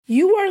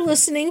You are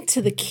listening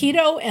to the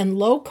Keto and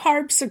Low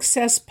Carb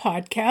Success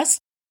Podcast,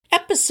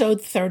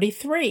 episode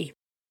 33.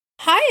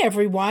 Hi,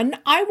 everyone.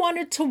 I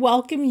wanted to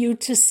welcome you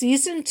to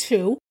season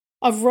 2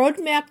 of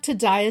Roadmap to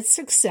Diet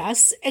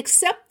Success,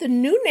 except the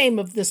new name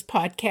of this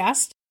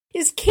podcast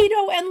is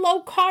Keto and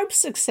Low Carb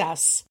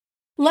Success.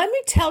 Let me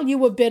tell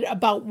you a bit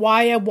about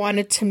why I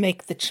wanted to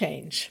make the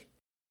change.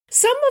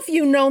 Some of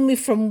you know me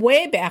from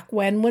way back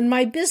when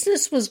my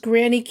business was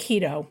Granny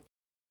Keto.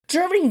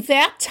 During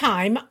that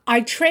time,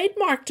 I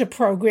trademarked a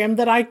program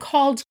that I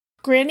called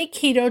Granny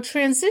Keto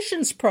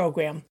Transitions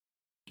Program.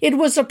 It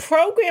was a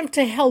program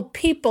to help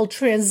people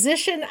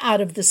transition out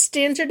of the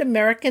standard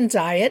American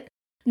diet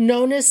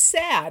known as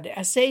SAD,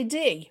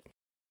 S-A-D.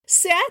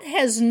 SAD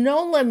has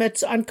no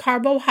limits on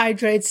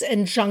carbohydrates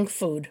and junk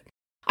food.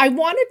 I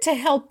wanted to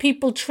help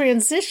people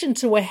transition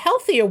to a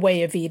healthier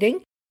way of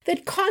eating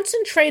that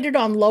concentrated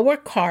on lower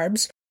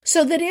carbs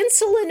so that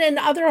insulin and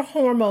other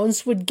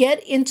hormones would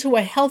get into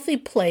a healthy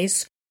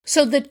place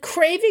so that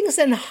cravings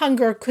and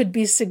hunger could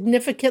be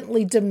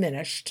significantly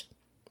diminished.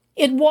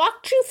 It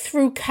walked you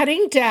through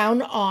cutting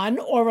down on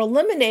or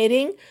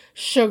eliminating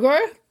sugar,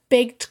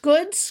 baked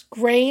goods,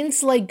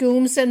 grains,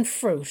 legumes, and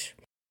fruit.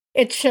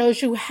 It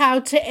shows you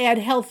how to add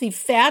healthy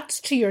fats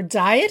to your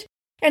diet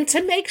and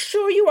to make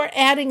sure you are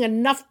adding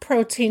enough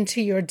protein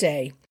to your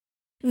day.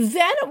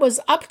 Then it was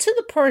up to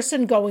the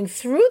person going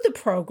through the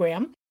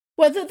program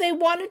whether they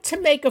wanted to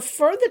make a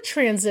further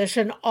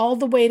transition all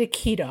the way to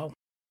keto.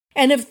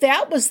 And if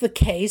that was the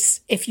case,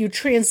 if you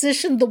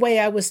transitioned the way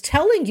I was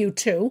telling you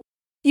to,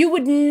 you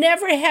would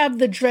never have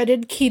the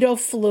dreaded keto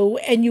flu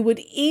and you would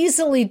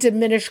easily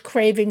diminish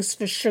cravings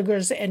for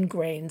sugars and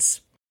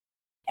grains.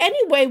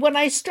 Anyway, when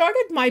I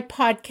started my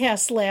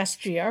podcast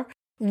last year,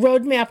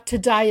 Roadmap to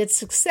Diet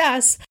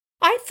Success,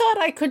 I thought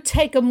I could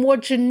take a more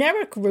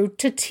generic route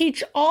to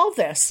teach all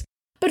this,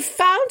 but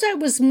found I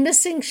was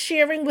missing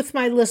sharing with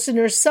my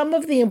listeners some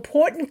of the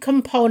important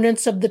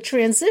components of the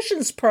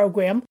Transitions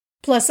program,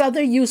 plus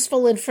other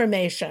useful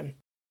information.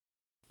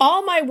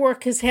 All my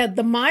work has had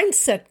the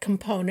mindset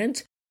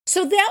component,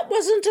 so that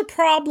wasn't a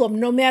problem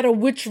no matter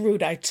which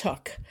route I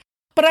took.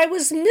 But I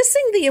was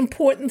missing the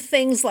important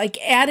things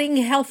like adding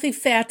healthy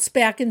fats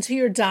back into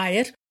your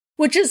diet,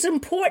 which is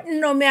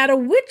important no matter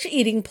which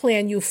eating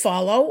plan you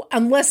follow,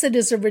 unless it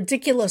is a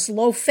ridiculous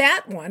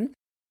low-fat one.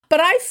 But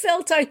I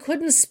felt I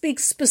couldn't speak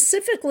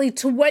specifically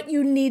to what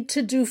you need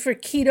to do for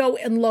keto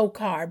and low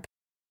carb.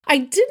 I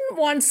didn't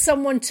want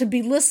someone to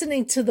be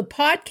listening to the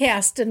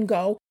podcast and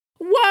go,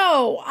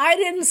 "Whoa, I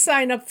didn't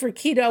sign up for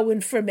keto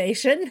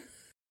information."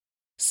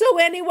 So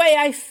anyway,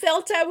 I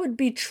felt I would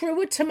be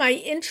truer to my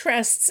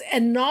interests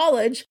and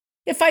knowledge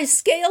if I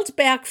scaled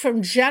back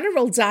from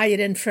general diet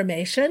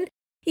information,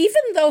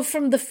 even though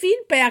from the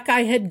feedback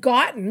I had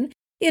gotten,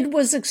 it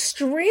was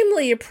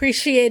extremely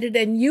appreciated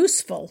and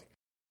useful.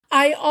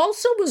 I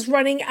also was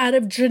running out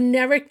of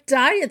generic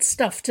diet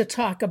stuff to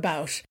talk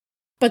about,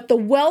 but the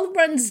well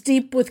runs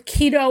deep with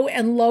keto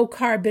and low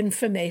carb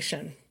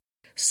information.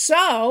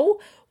 So,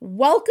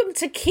 welcome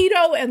to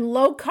Keto and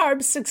Low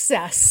Carb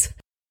Success.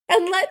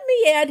 And let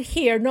me add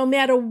here, no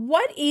matter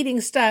what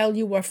eating style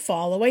you are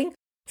following,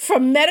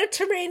 from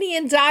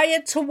Mediterranean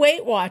diet to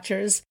Weight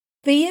Watchers,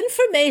 the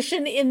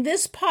information in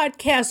this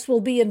podcast will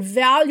be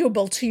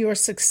invaluable to your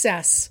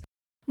success.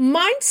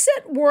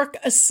 Mindset work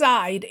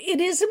aside, it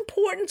is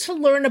important to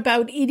learn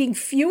about eating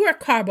fewer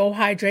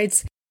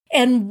carbohydrates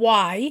and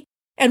why,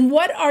 and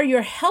what are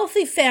your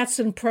healthy fats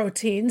and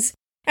proteins,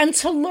 and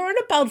to learn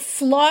about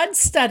flawed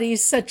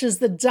studies such as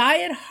the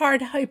diet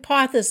heart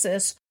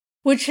hypothesis,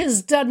 which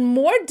has done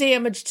more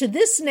damage to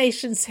this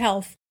nation's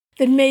health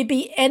than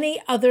maybe any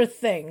other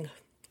thing.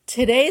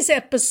 Today's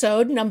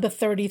episode, number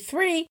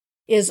 33,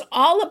 is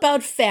all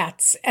about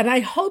fats, and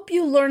I hope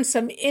you learn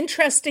some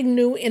interesting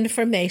new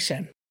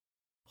information.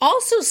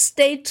 Also,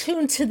 stay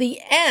tuned to the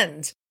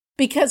end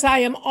because I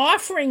am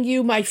offering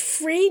you my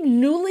free,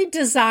 newly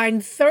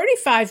designed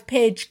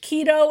 35-page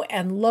keto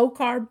and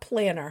low-carb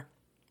planner.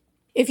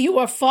 If you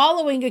are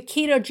following a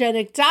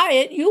ketogenic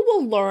diet, you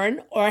will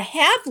learn, or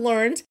have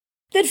learned,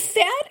 that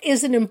fat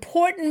is an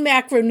important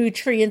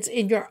macronutrient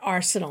in your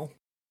arsenal.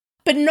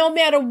 But no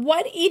matter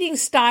what eating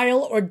style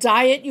or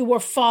diet you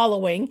are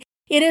following,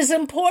 it is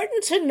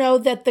important to know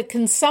that the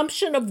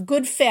consumption of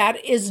good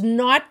fat is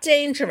not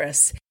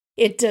dangerous.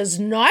 It does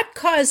not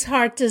cause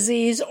heart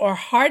disease or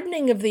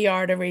hardening of the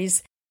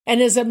arteries, and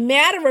as a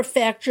matter of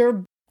fact,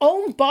 your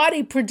own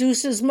body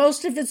produces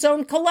most of its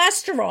own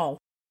cholesterol.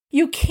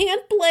 You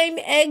can't blame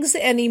eggs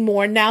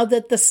anymore now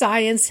that the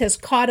science has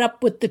caught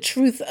up with the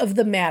truth of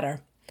the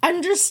matter.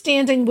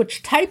 Understanding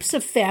which types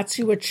of fats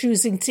you are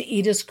choosing to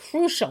eat is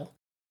crucial.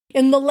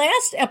 In the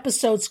last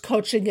episode's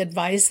coaching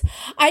advice,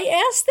 I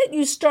asked that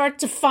you start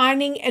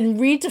defining and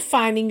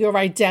redefining your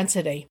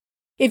identity.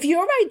 If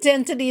your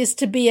identity is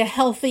to be a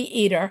healthy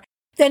eater,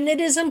 then it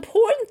is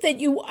important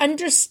that you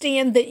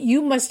understand that you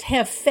must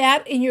have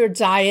fat in your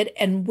diet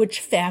and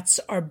which fats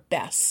are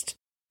best.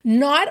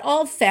 Not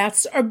all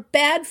fats are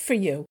bad for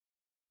you.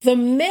 The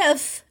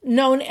myth,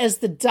 known as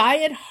the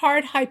diet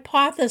heart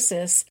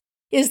hypothesis,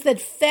 is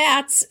that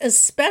fats,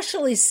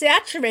 especially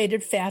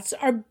saturated fats,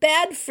 are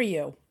bad for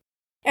you.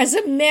 As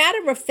a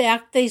matter of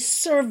fact, they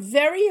serve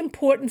very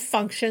important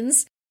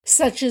functions,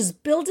 such as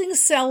building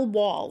cell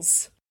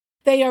walls.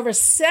 They are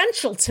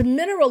essential to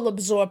mineral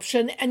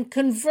absorption and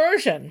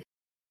conversion.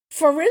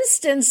 For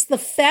instance, the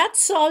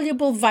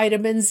fat-soluble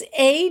vitamins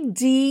A,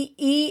 D,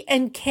 E,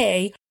 and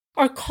K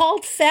are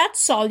called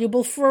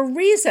fat-soluble for a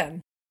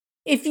reason.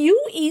 If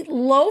you eat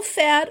low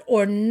fat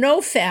or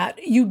no fat,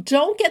 you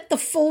don't get the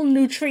full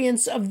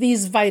nutrients of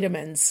these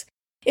vitamins.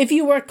 If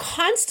you are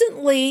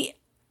constantly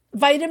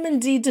vitamin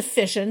D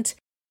deficient,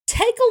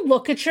 take a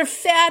look at your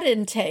fat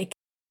intake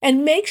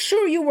and make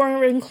sure you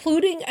are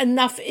including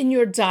enough in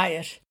your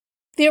diet.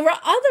 There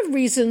are other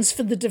reasons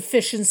for the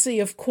deficiency,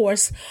 of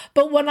course,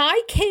 but when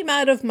I came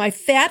out of my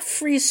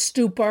fat-free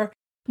stupor,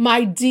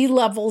 my D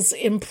levels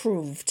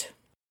improved.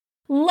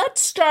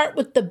 Let's start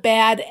with the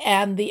bad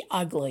and the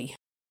ugly.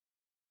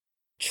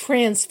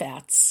 Trans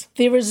fats.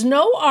 There is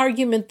no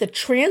argument that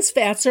trans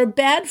fats are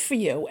bad for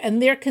you,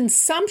 and their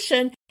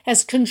consumption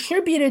has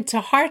contributed to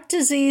heart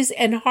disease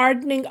and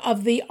hardening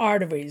of the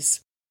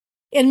arteries.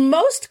 In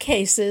most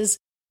cases,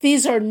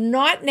 these are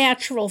not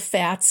natural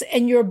fats,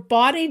 and your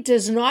body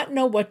does not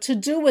know what to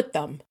do with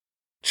them.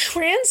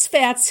 Trans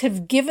fats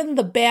have given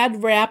the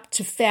bad rap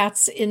to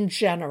fats in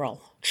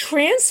general.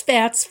 Trans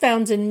fats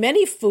found in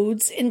many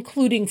foods,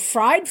 including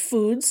fried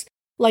foods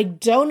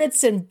like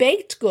donuts and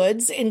baked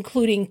goods,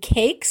 including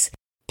cakes,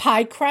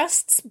 pie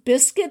crusts,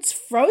 biscuits,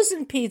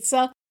 frozen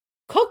pizza,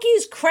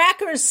 cookies,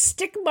 crackers,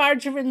 stick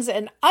margarines,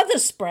 and other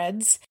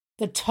spreads,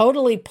 the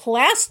totally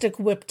plastic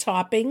whipped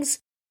toppings,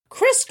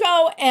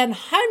 Crisco, and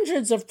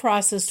hundreds of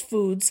processed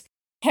foods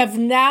have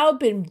now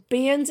been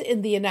banned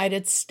in the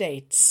United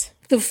States.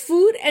 The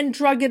Food and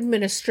Drug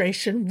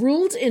Administration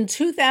ruled in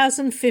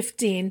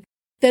 2015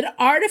 that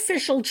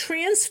artificial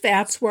trans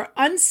fats were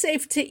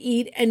unsafe to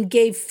eat and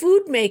gave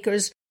food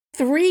makers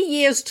 3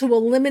 years to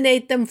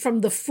eliminate them from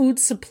the food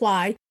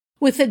supply,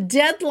 with a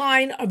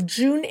deadline of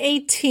June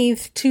 18,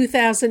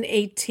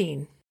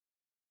 2018.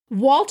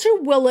 Walter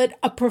Willett,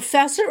 a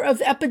professor of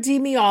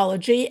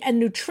epidemiology and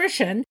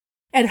nutrition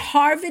at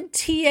Harvard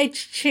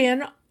T.H.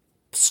 Chan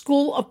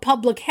School of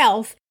Public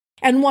Health,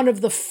 and one of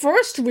the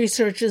first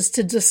researchers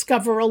to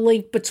discover a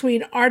link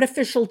between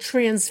artificial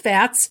trans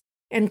fats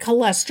and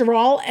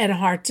cholesterol and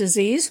heart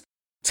disease,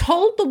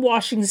 told the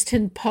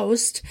Washington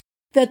Post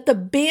that the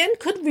ban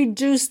could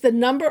reduce the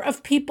number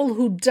of people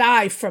who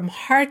die from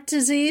heart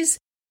disease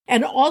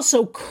and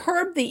also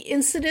curb the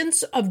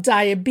incidence of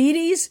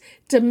diabetes,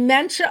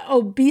 dementia,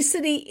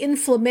 obesity,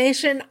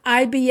 inflammation,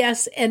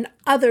 IBS, and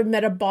other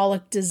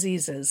metabolic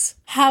diseases.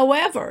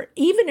 However,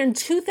 even in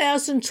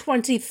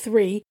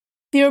 2023,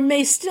 there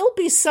may still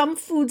be some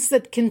foods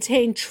that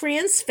contain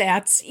trans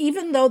fats,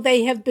 even though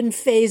they have been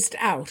phased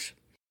out.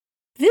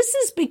 This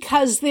is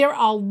because there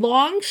are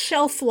long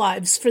shelf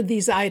lives for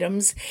these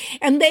items,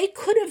 and they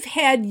could have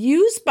had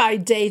use-by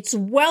dates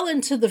well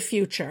into the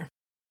future.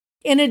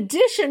 In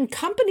addition,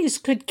 companies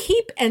could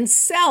keep and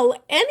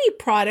sell any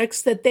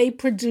products that they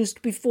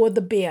produced before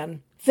the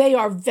ban. They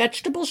are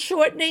vegetable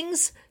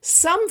shortenings,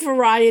 some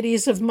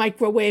varieties of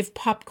microwave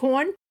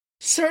popcorn,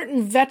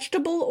 certain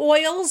vegetable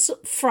oils,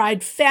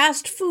 fried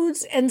fast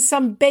foods, and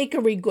some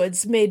bakery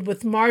goods made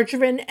with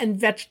margarine and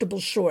vegetable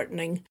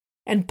shortening,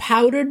 and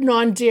powdered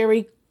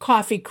non-dairy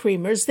coffee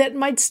creamers that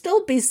might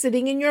still be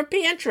sitting in your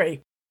pantry.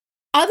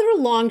 Other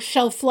long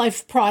shelf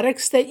life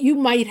products that you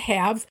might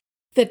have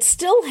that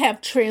still have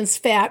trans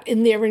fat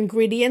in their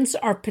ingredients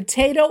are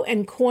potato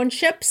and corn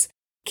chips,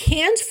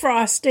 canned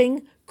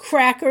frosting,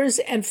 crackers,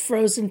 and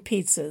frozen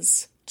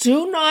pizzas.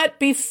 Do not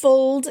be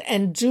fooled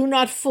and do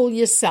not fool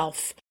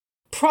yourself.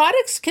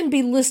 Products can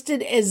be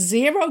listed as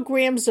 0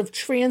 grams of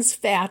trans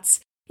fats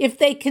if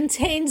they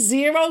contain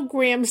 0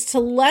 grams to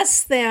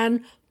less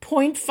than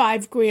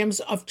 0.5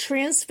 grams of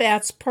trans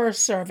fats per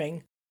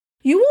serving.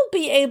 You will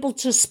be able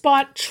to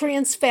spot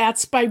trans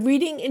fats by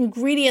reading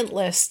ingredient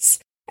lists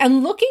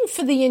and looking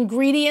for the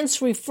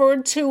ingredients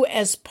referred to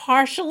as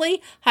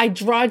partially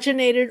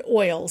hydrogenated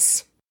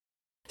oils.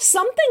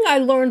 Something I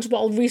learned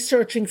while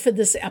researching for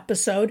this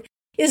episode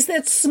is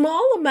that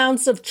small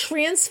amounts of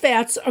trans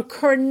fats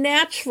occur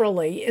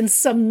naturally in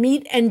some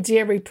meat and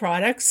dairy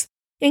products,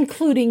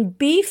 including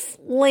beef,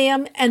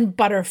 lamb, and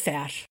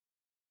butterfat.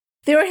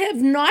 There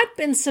have not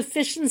been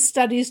sufficient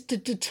studies to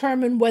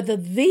determine whether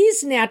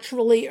these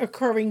naturally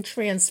occurring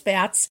trans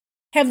fats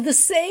have the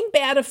same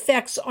bad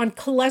effects on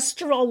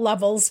cholesterol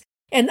levels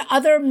and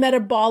other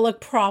metabolic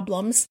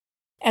problems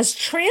as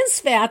trans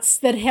fats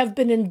that have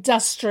been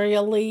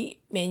industrially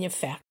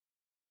manufactured.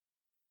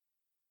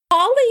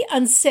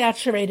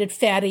 Polyunsaturated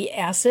fatty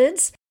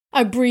acids,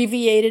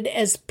 abbreviated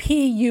as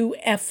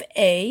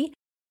PUFA,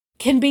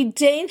 can be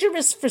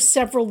dangerous for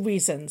several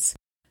reasons.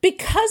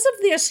 Because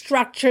of their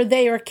structure,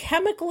 they are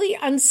chemically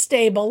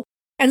unstable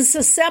and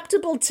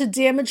susceptible to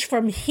damage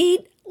from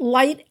heat,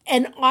 light,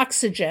 and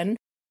oxygen,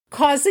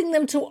 causing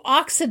them to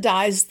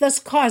oxidize, thus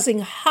causing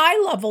high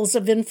levels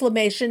of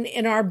inflammation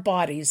in our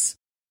bodies.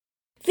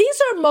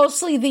 These are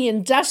mostly the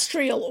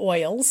industrial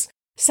oils,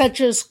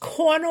 such as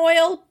corn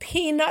oil,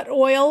 peanut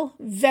oil,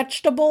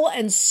 vegetable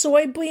and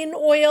soybean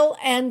oil,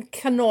 and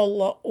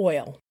canola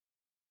oil.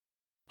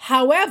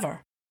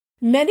 However,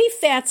 many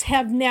fats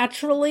have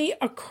naturally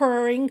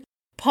occurring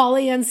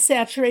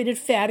polyunsaturated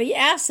fatty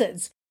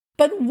acids,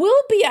 but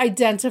will be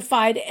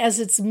identified as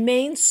its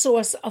main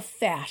source of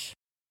fat.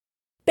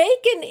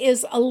 Bacon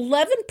is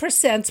 11%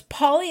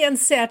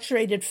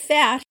 polyunsaturated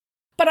fat,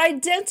 but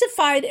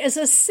identified as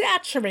a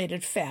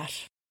saturated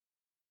fat.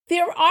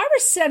 There are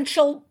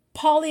essential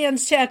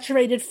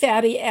polyunsaturated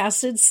fatty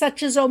acids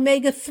such as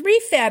omega-3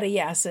 fatty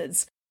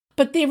acids,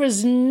 but there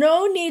is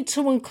no need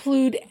to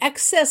include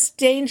excess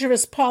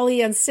dangerous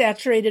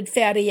polyunsaturated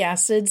fatty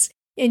acids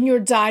in your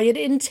diet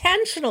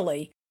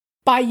intentionally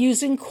by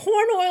using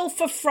corn oil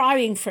for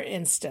frying, for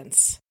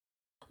instance.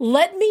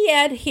 Let me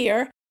add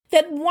here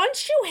that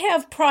once you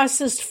have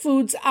processed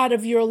foods out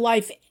of your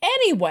life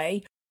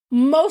anyway,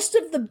 most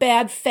of the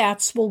bad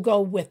fats will go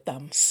with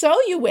them. So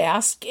you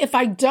ask, if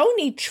I don't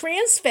eat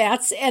trans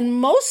fats and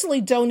mostly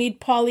don't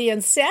eat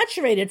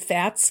polyunsaturated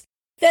fats,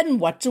 then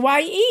what do I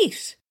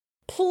eat?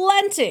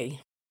 Plenty.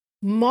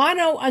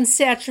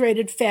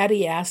 Monounsaturated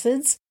fatty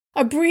acids,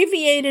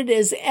 abbreviated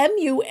as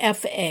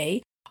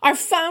MUFA, are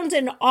found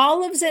in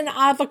olives and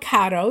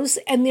avocados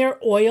and their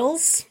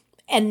oils,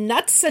 and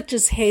nuts such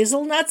as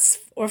hazelnuts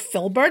or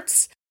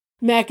filberts,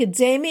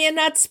 macadamia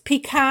nuts,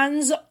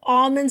 pecans,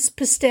 almonds,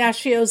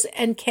 pistachios,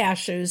 and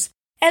cashews,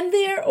 and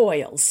their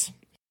oils.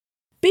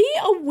 Be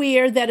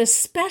aware that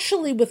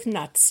especially with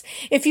nuts,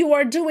 if you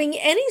are doing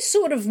any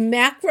sort of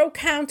macro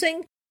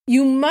counting,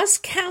 you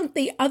must count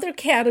the other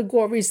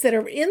categories that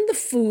are in the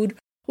food,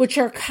 which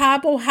are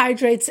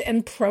carbohydrates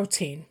and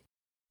protein.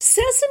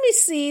 Sesame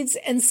seeds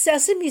and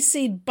sesame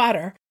seed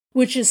butter,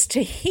 which is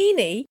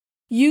tahini,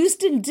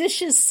 used in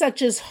dishes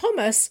such as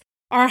hummus,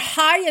 are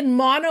high in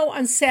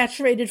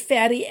monounsaturated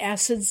fatty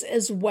acids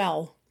as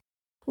well.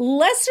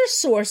 Lesser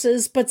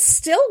sources, but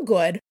still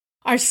good,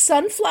 are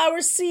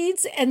sunflower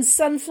seeds and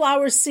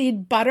sunflower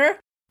seed butter,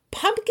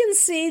 pumpkin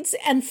seeds,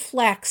 and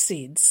flax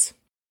seeds.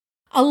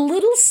 A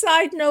little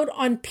side note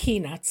on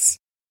peanuts.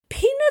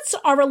 Peanuts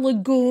are a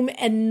legume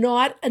and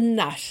not a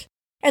nut,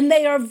 and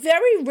they are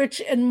very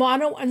rich in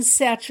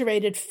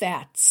monounsaturated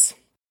fats.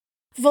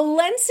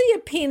 Valencia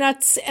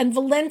peanuts and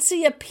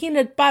Valencia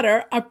peanut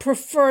butter are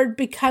preferred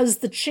because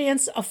the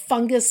chance of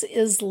fungus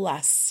is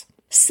less.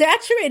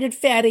 Saturated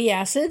fatty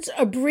acids,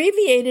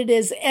 abbreviated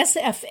as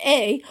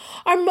SFA,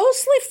 are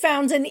mostly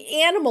found in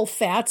animal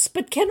fats,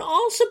 but can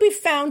also be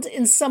found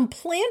in some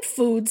plant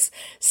foods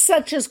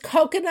such as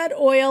coconut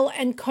oil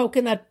and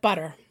coconut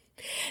butter.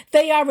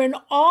 They are in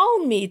all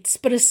meats,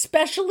 but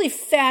especially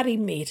fatty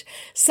meat,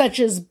 such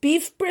as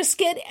beef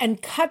brisket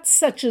and cuts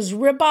such as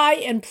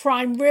ribeye and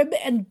prime rib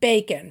and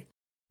bacon,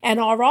 and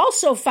are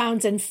also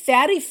found in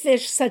fatty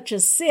fish such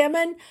as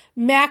salmon,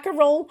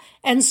 mackerel,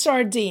 and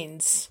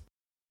sardines.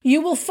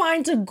 You will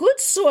find a good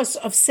source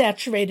of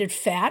saturated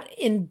fat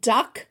in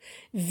duck,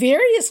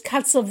 various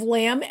cuts of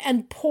lamb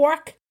and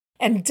pork,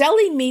 and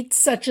deli meats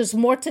such as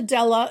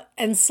mortadella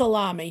and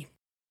salami.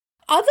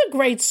 Other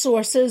great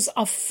sources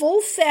are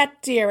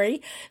full-fat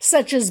dairy,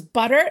 such as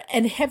butter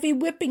and heavy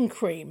whipping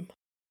cream.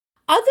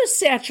 Other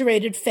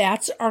saturated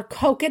fats are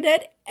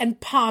coconut and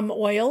palm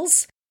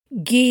oils,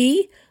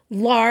 ghee,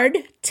 lard,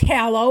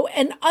 tallow,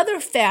 and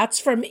other fats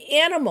from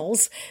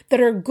animals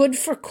that are good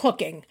for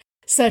cooking,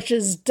 such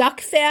as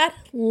duck fat,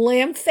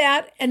 lamb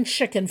fat, and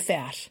chicken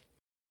fat.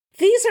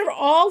 These are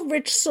all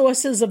rich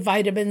sources of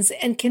vitamins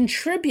and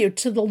contribute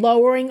to the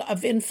lowering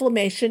of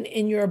inflammation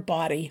in your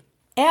body.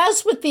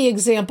 As with the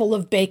example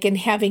of bacon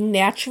having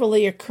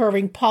naturally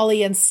occurring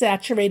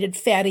polyunsaturated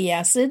fatty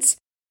acids,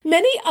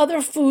 many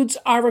other foods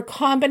are a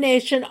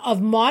combination of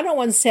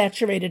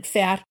monounsaturated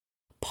fat,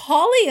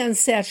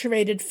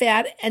 polyunsaturated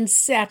fat, and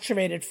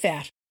saturated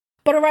fat,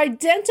 but are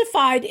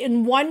identified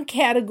in one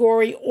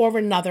category or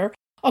another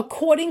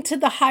according to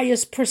the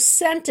highest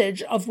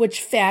percentage of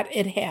which fat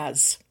it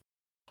has.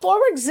 For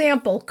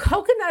example,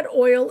 coconut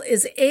oil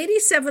is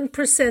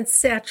 87%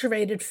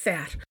 saturated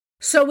fat,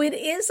 so it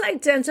is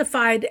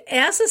identified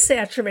as a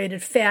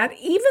saturated fat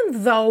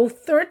even though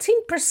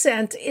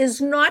 13%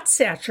 is not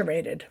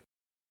saturated.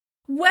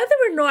 Whether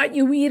or not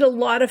you eat a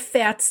lot of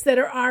fats that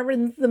are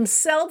in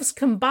themselves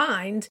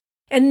combined,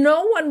 and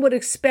no one would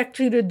expect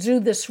you to do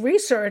this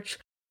research,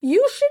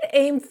 you should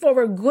aim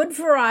for a good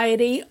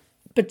variety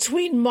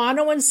between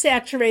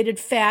monounsaturated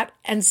fat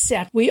and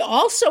saturated. We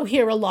also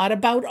hear a lot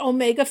about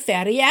omega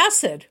fatty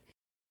acid.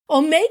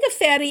 Omega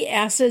fatty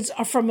acids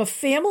are from a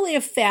family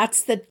of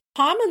fats that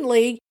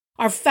commonly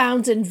are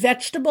found in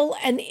vegetable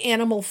and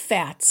animal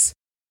fats.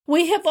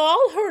 We have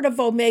all heard of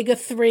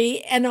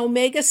omega-3 and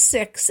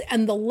omega-6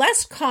 and the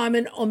less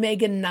common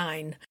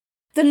omega-9.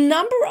 The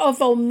number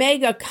of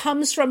omega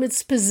comes from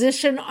its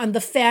position on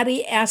the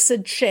fatty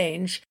acid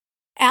chain,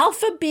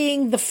 alpha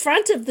being the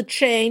front of the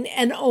chain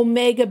and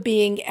omega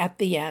being at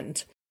the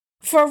end.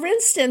 For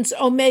instance,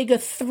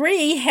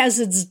 omega-3 has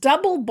its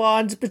double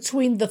bond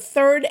between the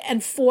third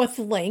and fourth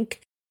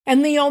link,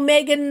 and the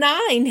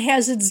omega-9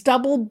 has its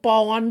double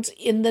bond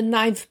in the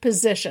ninth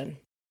position.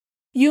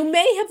 You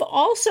may have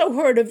also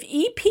heard of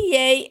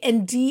EPA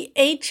and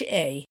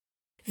DHA.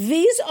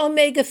 These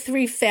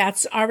omega-3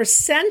 fats are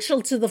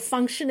essential to the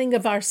functioning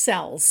of our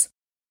cells.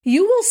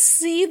 You will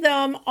see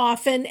them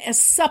often as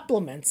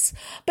supplements,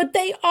 but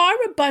they are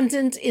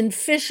abundant in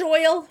fish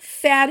oil,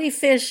 fatty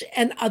fish,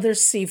 and other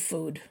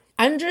seafood.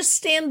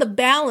 Understand the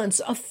balance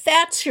of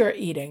fats you're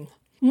eating.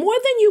 More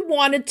than you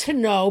wanted to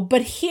know,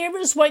 but here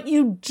is what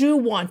you do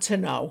want to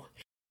know.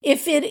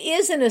 If it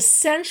is an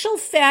essential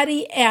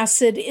fatty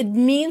acid, it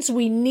means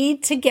we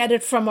need to get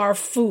it from our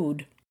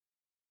food.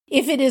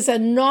 If it is a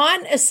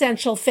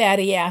non-essential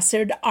fatty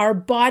acid, our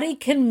body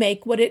can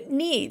make what it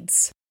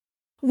needs.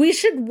 We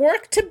should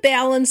work to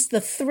balance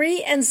the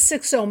 3 and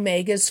 6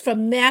 omegas for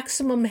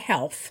maximum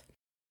health.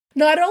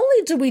 Not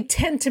only do we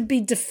tend to be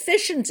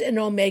deficient in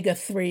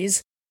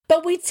omega-3s,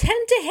 but we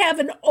tend to have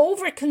an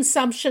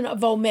overconsumption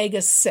of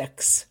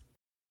omega-6.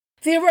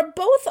 There are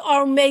both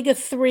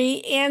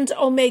omega-3 and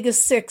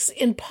omega-6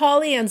 in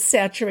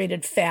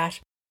polyunsaturated fat,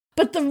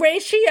 but the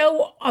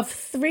ratio of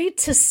 3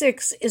 to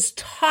 6 is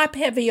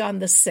top-heavy on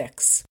the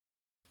 6.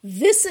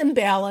 This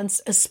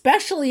imbalance,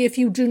 especially if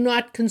you do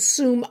not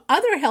consume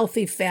other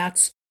healthy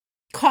fats,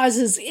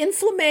 causes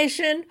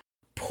inflammation,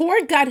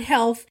 poor gut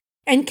health,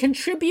 and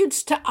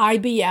contributes to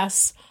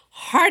IBS,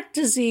 heart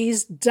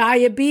disease,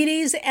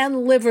 diabetes,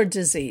 and liver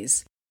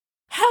disease.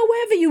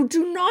 However, you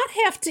do not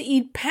have to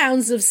eat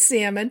pounds of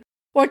salmon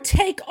or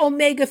take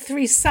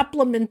omega-3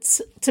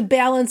 supplements to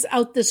balance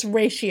out this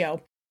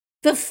ratio.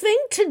 The thing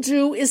to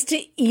do is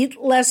to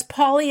eat less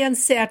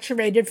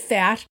polyunsaturated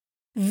fat,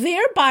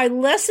 thereby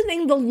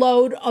lessening the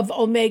load of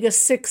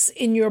omega-6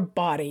 in your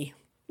body.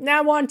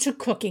 Now on to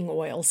cooking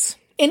oils.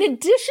 In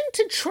addition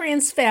to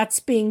trans fats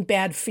being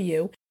bad for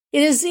you,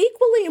 it is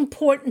equally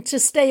important to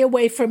stay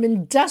away from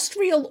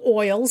industrial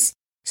oils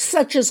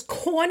such as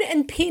corn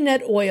and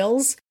peanut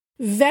oils,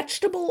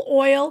 vegetable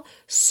oil,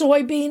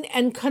 soybean,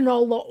 and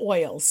canola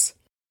oils.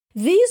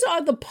 These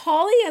are the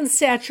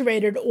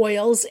polyunsaturated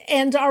oils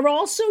and are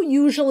also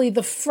usually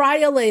the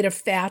friolated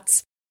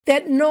fats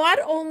that not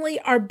only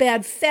are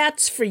bad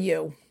fats for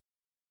you,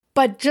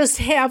 but just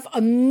have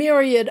a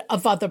myriad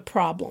of other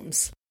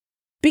problems.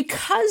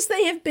 Because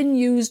they have been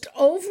used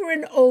over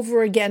and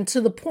over again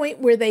to the point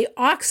where they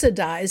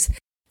oxidize,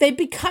 they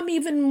become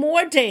even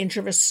more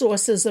dangerous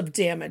sources of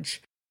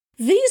damage.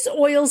 These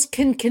oils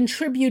can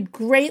contribute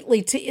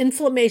greatly to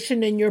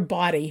inflammation in your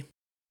body.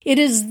 It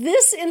is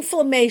this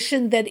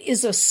inflammation that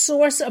is a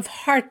source of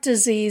heart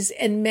disease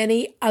and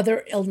many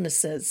other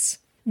illnesses.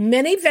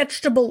 Many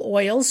vegetable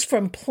oils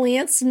from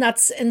plants,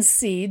 nuts, and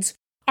seeds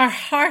are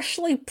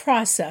harshly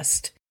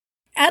processed.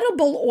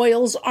 Edible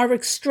oils are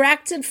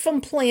extracted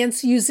from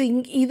plants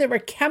using either a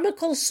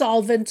chemical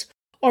solvent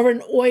or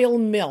an oil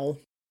mill.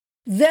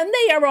 Then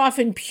they are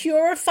often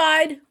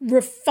purified,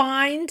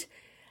 refined,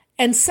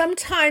 and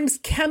sometimes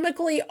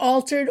chemically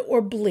altered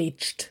or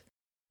bleached.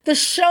 The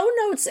show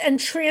notes and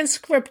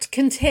transcript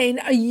contain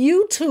a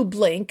YouTube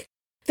link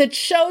that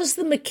shows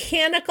the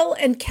mechanical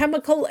and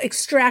chemical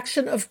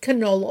extraction of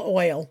canola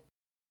oil.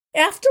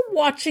 After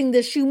watching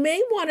this, you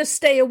may want to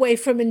stay away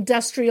from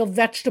industrial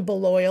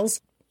vegetable oils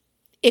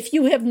if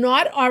you have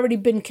not already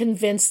been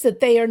convinced that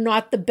they are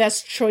not the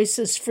best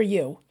choices for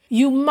you.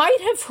 You might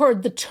have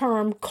heard the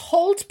term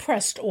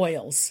cold-pressed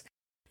oils.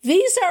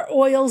 These are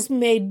oils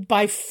made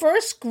by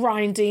first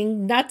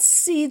grinding nuts,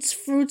 seeds,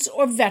 fruits,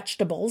 or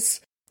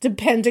vegetables,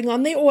 depending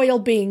on the oil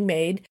being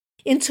made,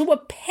 into a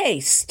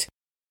paste.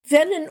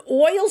 Then an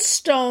oil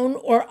stone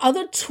or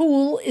other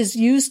tool is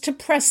used to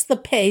press the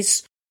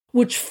paste,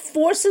 which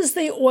forces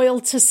the oil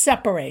to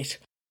separate.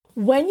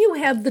 When you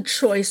have the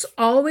choice,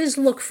 always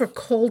look for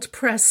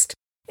cold-pressed,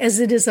 as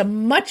it is a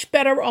much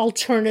better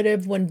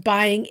alternative when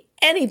buying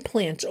any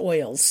plant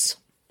oils.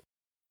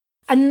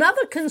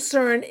 Another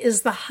concern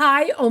is the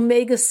high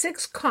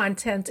omega-6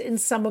 content in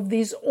some of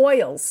these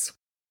oils.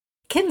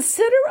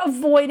 Consider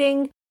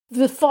avoiding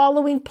the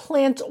following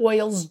plant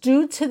oils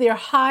due to their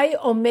high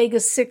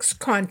omega-6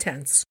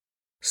 contents: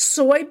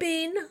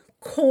 soybean,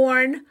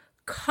 corn,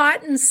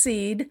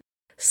 cottonseed,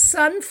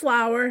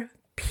 sunflower,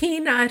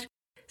 peanut,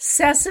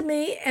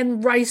 sesame,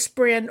 and rice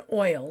bran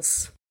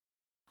oils.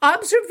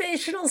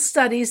 Observational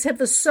studies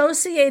have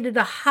associated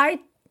a high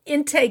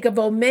intake of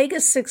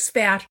omega-6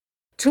 fat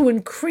to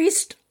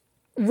increased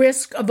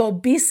risk of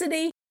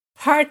obesity,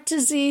 heart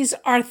disease,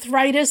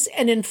 arthritis,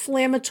 and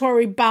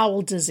inflammatory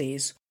bowel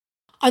disease.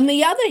 On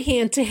the other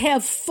hand, to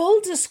have full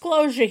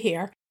disclosure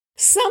here,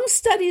 some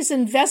studies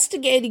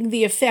investigating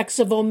the effects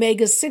of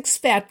omega-6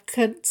 fat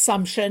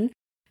consumption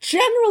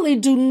generally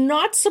do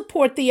not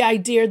support the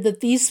idea that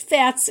these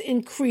fats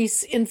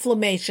increase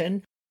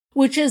inflammation,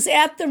 which is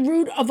at the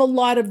root of a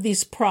lot of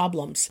these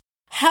problems.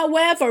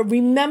 However,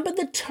 remember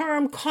the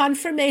term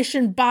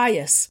confirmation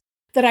bias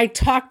that I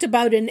talked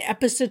about in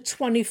episode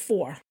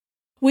 24.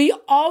 We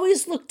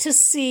always look to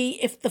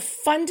see if the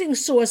funding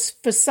source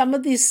for some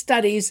of these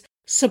studies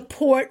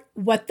support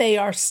what they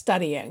are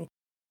studying.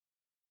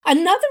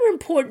 Another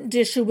important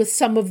issue with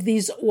some of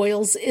these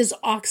oils is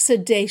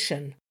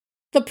oxidation.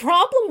 The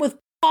problem with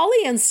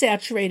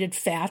polyunsaturated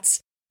fats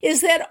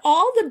is that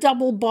all the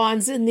double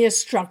bonds in their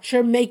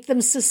structure make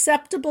them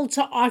susceptible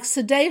to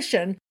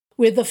oxidation,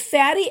 where the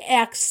fatty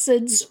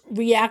acids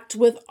react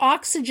with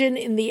oxygen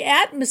in the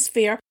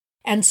atmosphere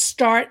and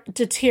start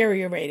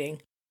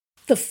deteriorating.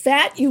 The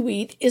fat you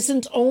eat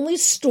isn't only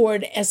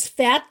stored as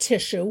fat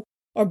tissue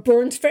or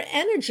burned for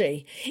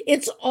energy,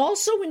 it's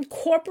also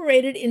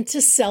incorporated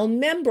into cell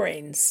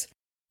membranes.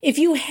 If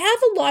you have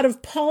a lot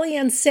of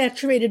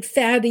polyunsaturated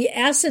fatty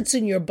acids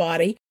in your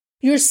body,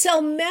 your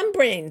cell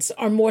membranes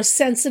are more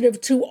sensitive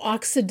to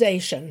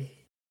oxidation.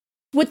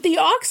 With the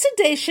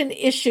oxidation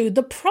issue,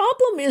 the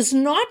problem is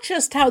not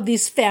just how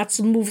these fats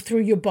move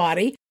through your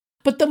body,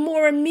 but the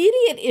more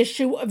immediate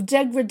issue of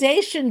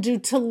degradation due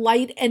to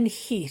light and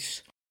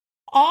heat.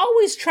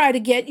 Always try to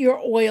get your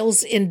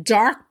oils in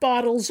dark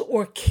bottles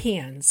or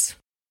cans.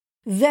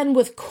 Then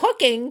with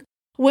cooking,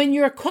 when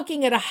you're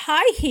cooking at a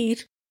high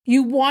heat,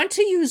 you want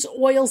to use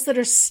oils that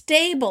are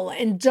stable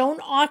and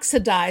don't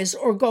oxidize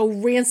or go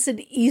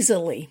rancid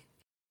easily.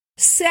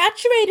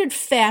 Saturated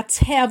fats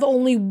have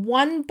only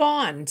one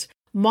bond.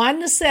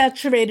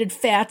 Monounsaturated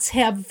fats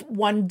have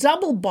one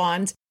double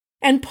bond,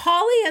 and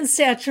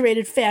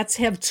polyunsaturated fats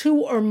have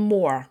two or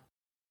more.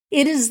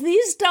 It is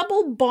these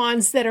double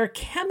bonds that are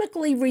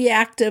chemically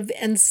reactive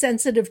and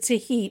sensitive to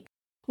heat,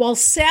 while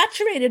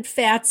saturated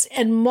fats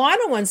and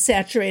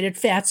monounsaturated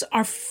fats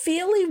are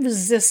fairly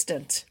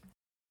resistant.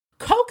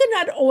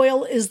 Coconut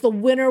oil is the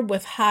winner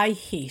with high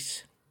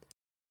heat.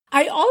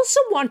 I also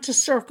want to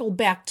circle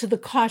back to the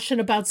caution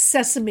about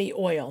sesame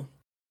oil.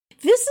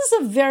 This is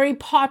a very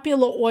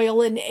popular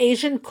oil in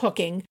Asian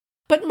cooking,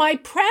 but my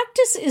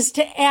practice is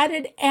to add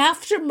it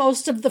after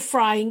most of the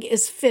frying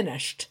is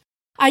finished.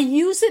 I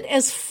use it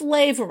as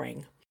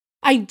flavoring.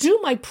 I do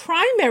my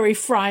primary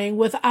frying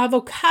with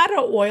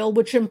avocado oil,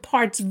 which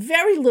imparts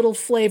very little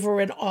flavor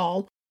at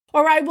all,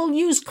 or I will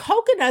use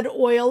coconut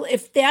oil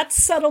if that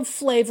subtle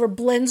flavor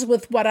blends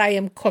with what I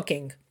am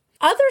cooking.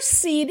 Other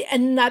seed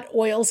and nut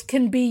oils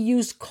can be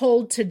used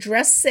cold to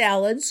dress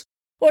salads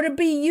or to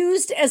be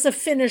used as a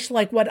finish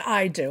like what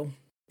I do,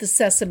 the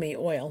sesame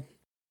oil.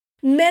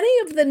 Many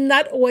of the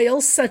nut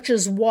oils, such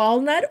as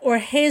walnut or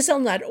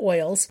hazelnut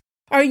oils,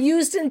 are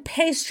used in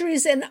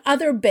pastries and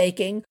other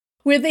baking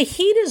where the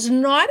heat is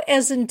not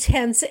as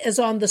intense as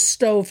on the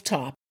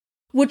stovetop,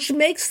 which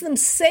makes them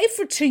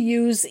safer to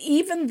use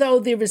even though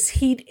there is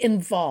heat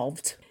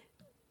involved.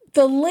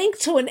 The link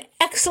to an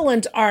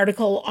excellent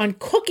article on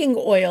cooking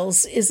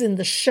oils is in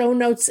the show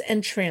notes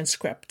and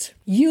transcript.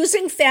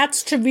 Using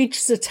fats to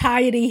reach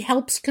satiety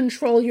helps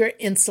control your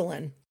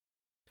insulin.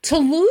 To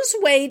lose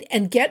weight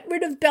and get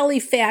rid of belly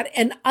fat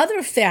and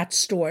other fat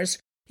stores,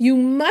 you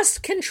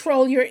must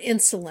control your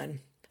insulin.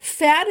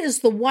 Fat is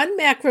the one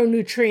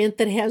macronutrient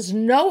that has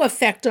no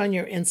effect on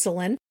your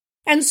insulin,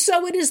 and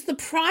so it is the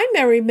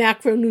primary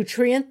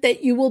macronutrient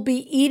that you will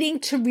be eating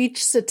to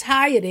reach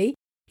satiety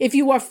if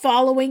you are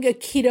following a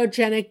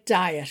ketogenic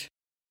diet.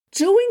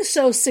 Doing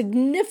so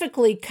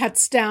significantly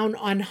cuts down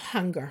on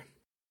hunger.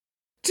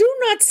 Do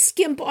not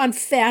skimp on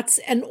fats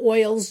and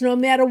oils no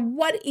matter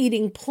what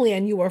eating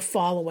plan you are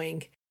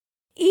following.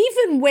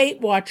 Even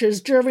Weight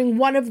Watchers, during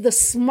one of the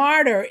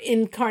smarter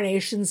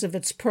incarnations of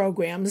its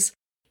programs,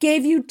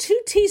 gave you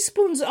 2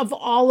 teaspoons of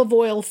olive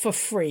oil for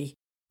free,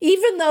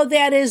 even though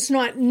that is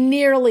not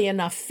nearly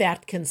enough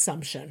fat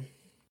consumption.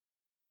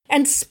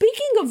 And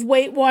speaking of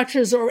Weight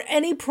Watchers or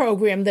any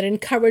program that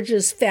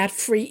encourages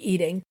fat-free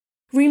eating,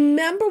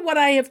 remember what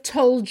I have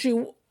told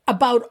you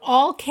about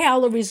all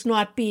calories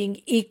not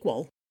being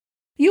equal.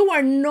 You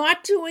are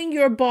not doing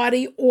your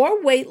body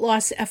or weight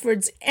loss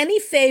efforts any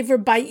favor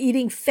by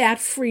eating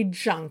fat-free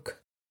junk.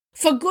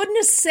 For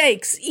goodness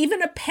sakes,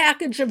 even a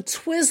package of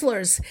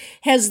Twizzlers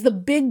has the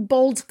big,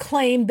 bold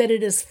claim that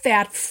it is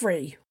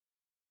fat-free.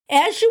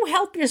 As you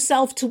help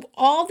yourself to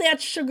all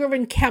that sugar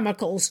and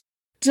chemicals,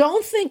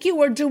 don't think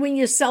you are doing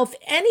yourself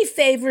any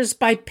favors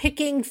by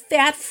picking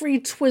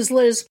fat-free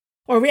Twizzlers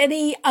or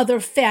any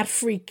other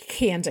fat-free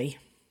candy.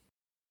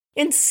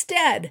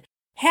 Instead,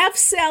 have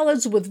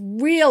salads with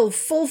real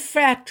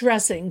full-fat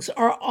dressings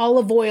or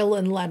olive oil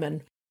and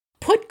lemon.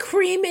 Put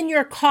cream in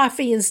your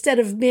coffee instead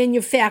of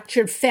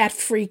manufactured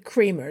fat-free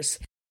creamers.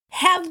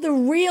 Have the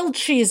real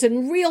cheese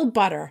and real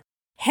butter.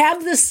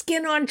 Have the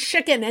skin on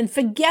chicken and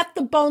forget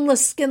the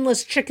boneless,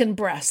 skinless chicken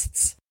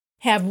breasts.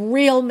 Have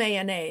real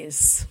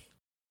mayonnaise.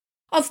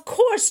 Of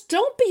course,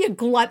 don't be a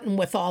glutton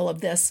with all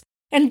of this,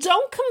 and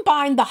don't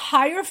combine the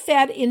higher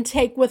fat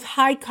intake with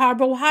high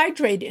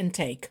carbohydrate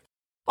intake.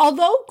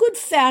 Although good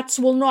fats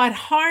will not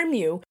harm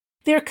you,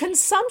 their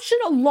consumption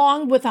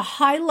along with a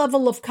high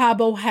level of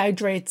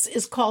carbohydrates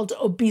is called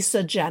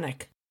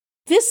obesogenic.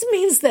 This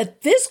means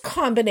that this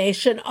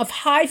combination of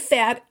high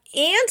fat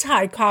and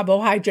high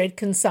carbohydrate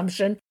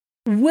consumption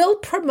will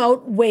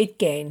promote weight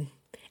gain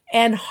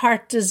and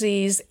heart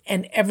disease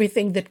and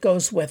everything that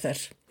goes with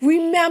it.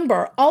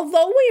 Remember,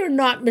 although we are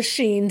not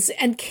machines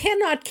and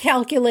cannot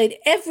calculate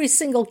every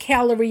single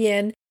calorie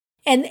in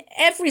and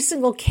every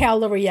single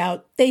calorie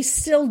out, they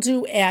still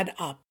do add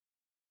up.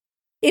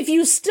 If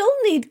you still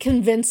need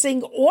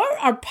convincing or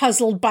are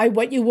puzzled by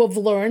what you have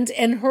learned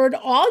and heard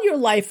all your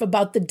life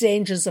about the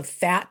dangers of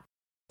fat,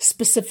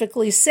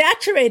 specifically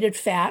saturated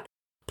fat,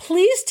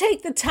 please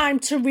take the time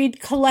to read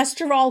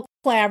Cholesterol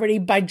Clarity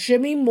by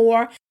Jimmy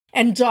Moore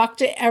and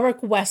Dr.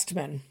 Eric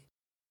Westman.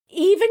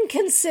 Even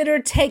consider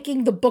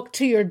taking the book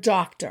to your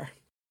doctor.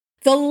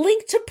 The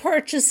link to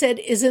purchase it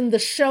is in the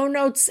show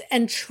notes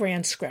and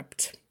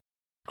transcript.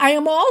 I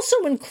am also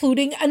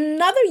including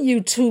another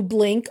YouTube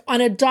link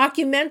on a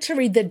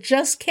documentary that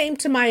just came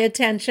to my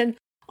attention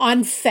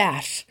on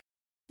fat.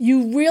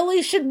 You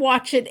really should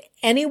watch it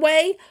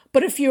anyway,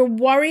 but if you're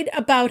worried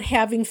about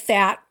having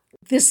fat,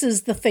 this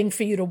is the thing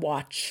for you to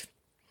watch.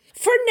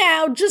 For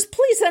now, just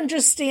please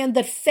understand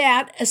that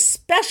fat,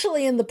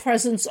 especially in the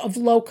presence of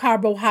low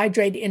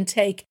carbohydrate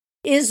intake,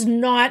 is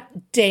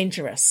not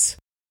dangerous.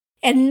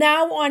 And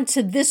now on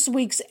to this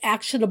week's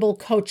actionable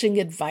coaching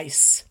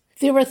advice.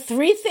 There are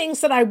 3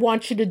 things that I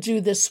want you to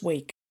do this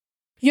week.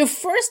 Your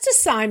first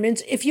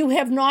assignment, if you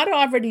have not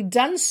already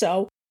done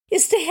so,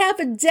 is to have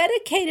a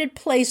dedicated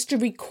place to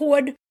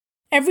record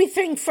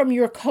everything from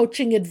your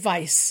coaching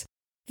advice.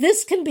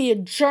 This can be a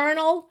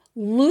journal,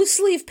 loose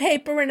leaf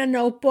paper in a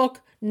notebook,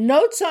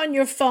 notes on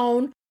your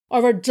phone,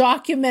 or a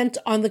document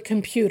on the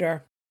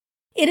computer.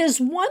 It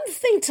is one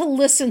thing to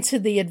listen to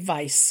the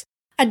advice.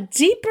 A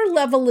deeper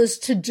level is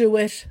to do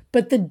it,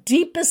 but the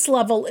deepest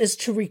level is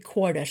to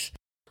record it.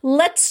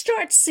 Let's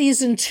start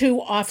season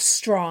 2 off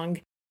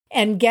strong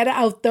and get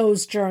out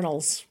those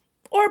journals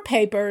or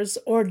papers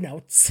or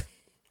notes.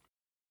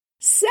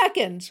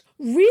 Second,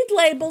 read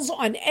labels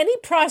on any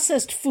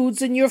processed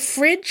foods in your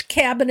fridge,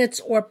 cabinets,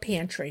 or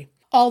pantry.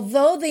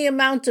 Although the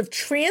amount of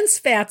trans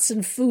fats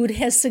in food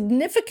has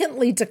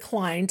significantly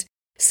declined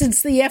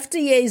since the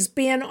FDA's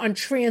ban on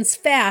trans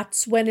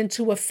fats went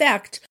into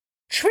effect,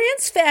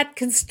 trans fat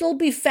can still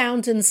be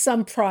found in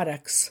some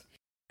products.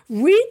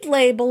 Read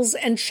labels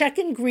and check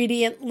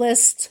ingredient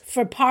lists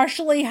for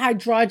partially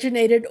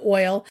hydrogenated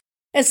oil,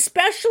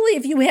 especially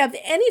if you have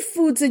any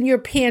foods in your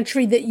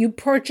pantry that you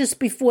purchased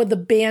before the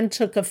ban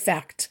took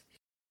effect.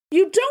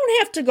 You don't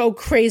have to go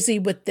crazy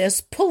with this,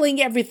 pulling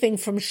everything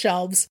from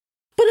shelves,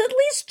 but at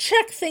least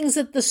check things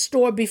at the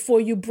store before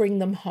you bring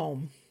them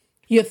home.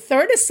 Your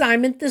third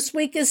assignment this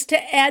week is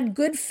to add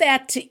good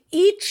fat to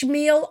each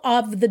meal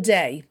of the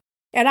day.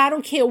 And I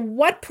don't care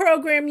what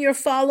program you're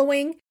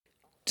following,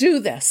 do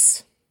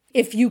this.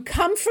 If you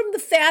come from the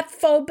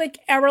fat-phobic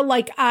era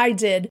like I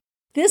did,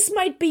 this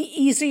might be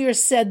easier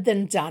said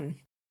than done.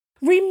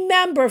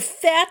 Remember,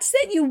 fats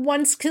that you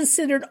once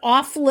considered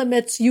off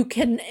limits you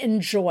can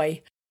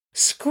enjoy.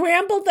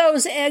 Scramble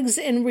those eggs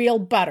in real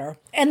butter.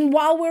 And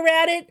while we're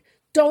at it,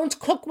 don't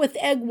cook with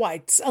egg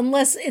whites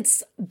unless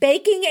it's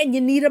baking and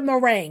you need a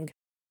meringue.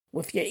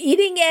 If you're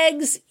eating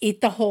eggs,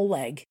 eat the whole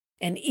egg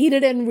and eat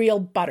it in real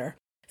butter.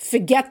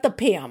 Forget the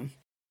Pam.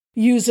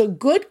 Use a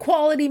good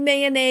quality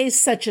mayonnaise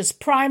such as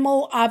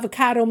Primal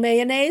avocado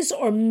mayonnaise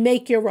or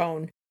make your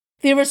own.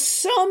 There are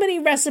so many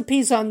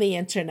recipes on the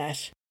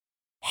internet.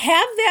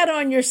 Have that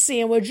on your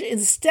sandwich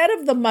instead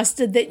of the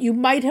mustard that you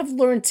might have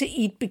learned to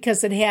eat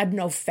because it had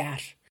no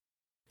fat.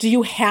 Do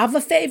you have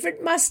a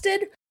favorite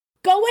mustard?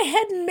 Go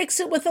ahead and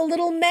mix it with a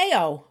little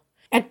mayo.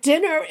 At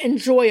dinner,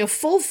 enjoy a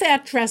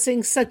full-fat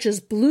dressing such as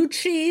blue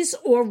cheese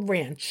or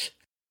ranch.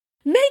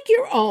 Make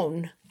your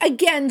own.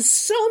 Again,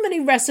 so many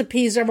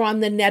recipes are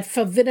on the net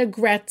for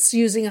vinaigrettes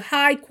using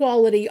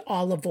high-quality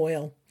olive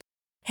oil.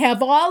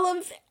 Have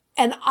olive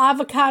and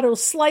avocado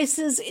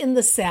slices in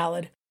the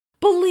salad.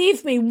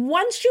 Believe me,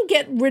 once you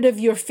get rid of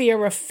your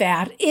fear of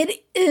fat,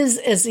 it is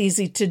as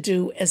easy to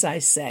do as I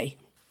say.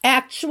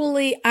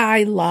 Actually,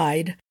 I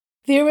lied.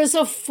 There is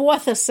a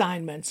fourth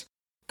assignment.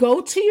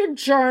 Go to your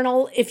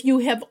journal if you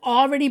have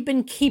already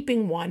been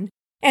keeping one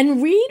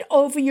and read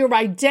over your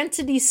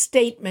identity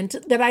statement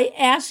that I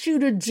asked you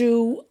to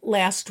do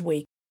last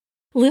week.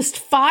 List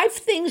 5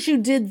 things you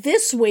did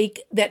this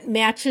week that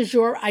matches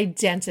your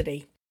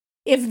identity.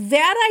 If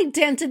that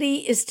identity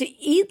is to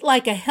eat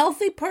like a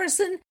healthy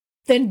person,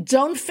 then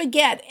don't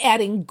forget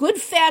adding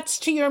good fats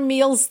to your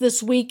meals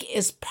this week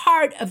is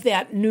part of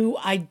that new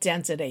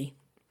identity.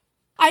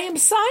 I am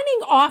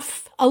signing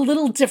off a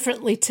little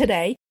differently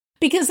today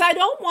because I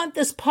don't want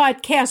this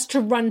podcast to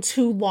run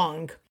too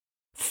long.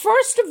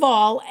 First of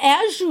all,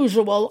 as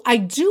usual, I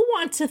do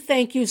want to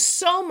thank you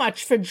so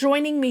much for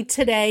joining me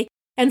today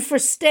and for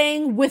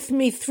staying with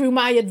me through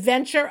my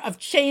adventure of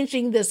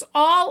changing this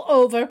all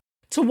over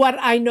to what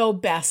I know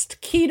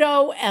best,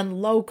 keto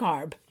and low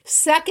carb.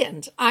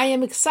 Second, I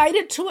am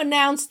excited to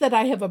announce that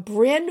I have a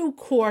brand new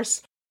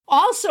course,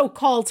 also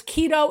called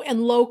Keto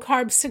and Low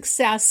Carb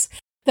Success,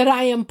 that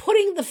I am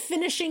putting the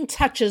finishing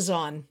touches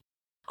on.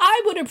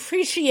 I would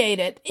appreciate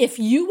it if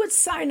you would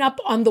sign up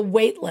on the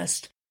wait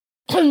list.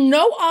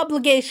 No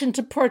obligation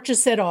to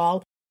purchase at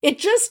all. It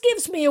just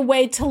gives me a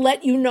way to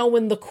let you know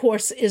when the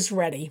course is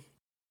ready.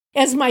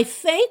 As my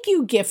thank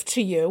you gift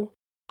to you,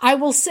 I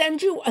will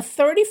send you a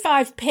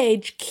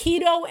 35-page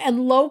keto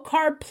and low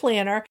carb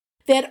planner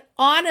that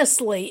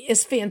honestly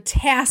is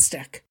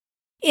fantastic.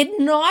 It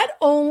not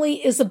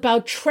only is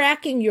about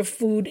tracking your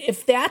food,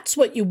 if that's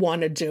what you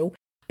want to do,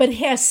 but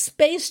has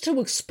space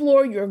to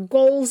explore your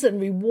goals and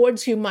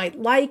rewards you might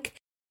like,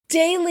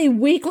 daily,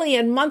 weekly,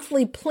 and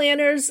monthly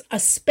planners, a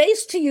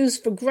space to use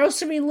for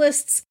grocery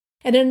lists,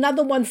 and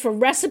another one for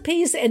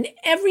recipes, and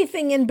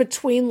everything in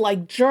between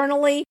like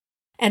journaling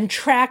and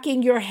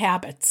tracking your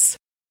habits,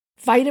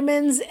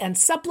 vitamins and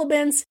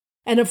supplements,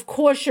 and of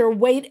course your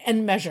weight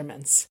and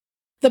measurements.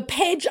 The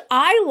page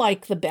I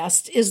like the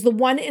best is the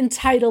one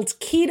entitled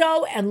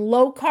Keto and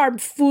Low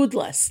Carb Food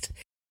List.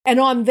 And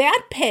on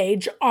that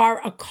page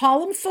are a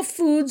column for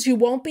foods you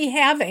won't be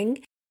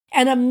having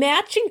and a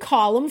matching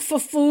column for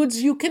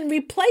foods you can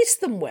replace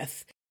them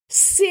with.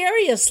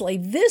 Seriously,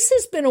 this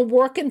has been a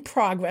work in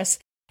progress,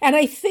 and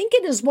I think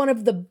it is one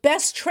of the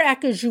best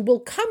trackers you will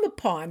come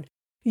upon.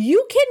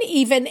 You can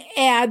even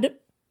add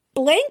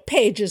blank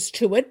pages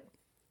to it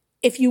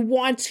if you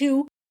want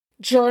to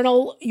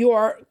journal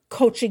your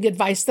coaching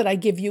advice that I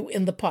give you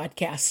in the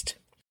podcast.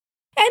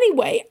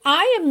 Anyway,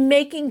 I am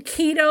making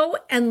Keto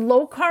and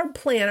Low Carb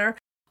Planner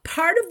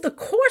part of the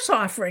course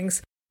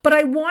offerings, but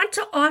I want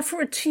to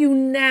offer it to you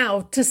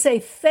now to say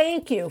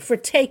thank you for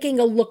taking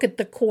a look at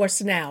the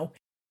course now.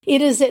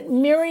 It is at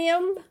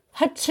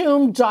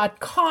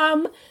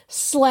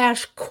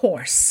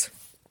miriamhatoum.com/course.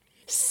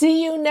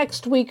 See you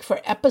next week for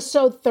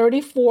episode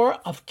 34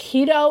 of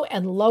Keto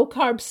and Low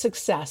Carb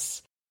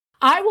Success.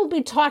 I will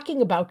be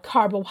talking about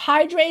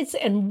carbohydrates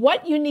and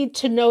what you need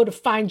to know to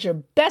find your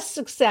best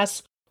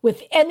success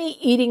with any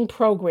eating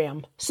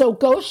program. So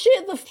go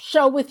share the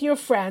show with your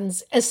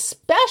friends,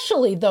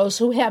 especially those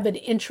who have an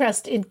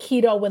interest in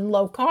keto and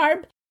low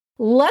carb.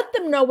 Let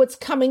them know what's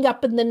coming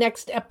up in the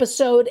next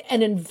episode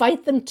and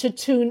invite them to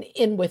tune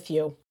in with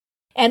you.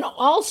 And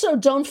also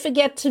don't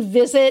forget to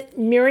visit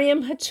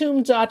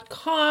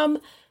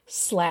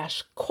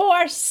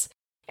miriamhatoum.com/course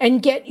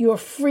and get your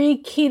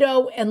free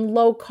keto and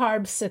low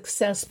carb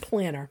success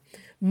planner.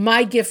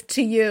 My gift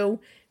to you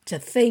to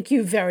thank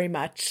you very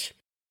much.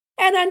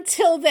 And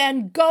until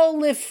then, go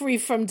live free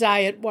from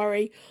diet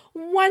worry.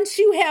 Once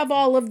you have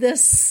all of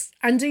this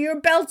under your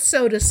belt,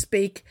 so to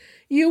speak,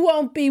 you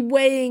won't be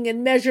weighing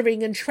and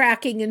measuring and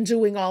tracking and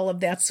doing all of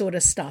that sort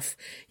of stuff.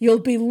 You'll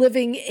be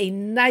living a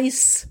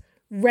nice,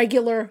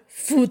 regular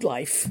food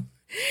life.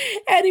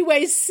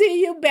 Anyway,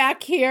 see you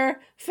back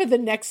here for the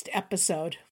next episode.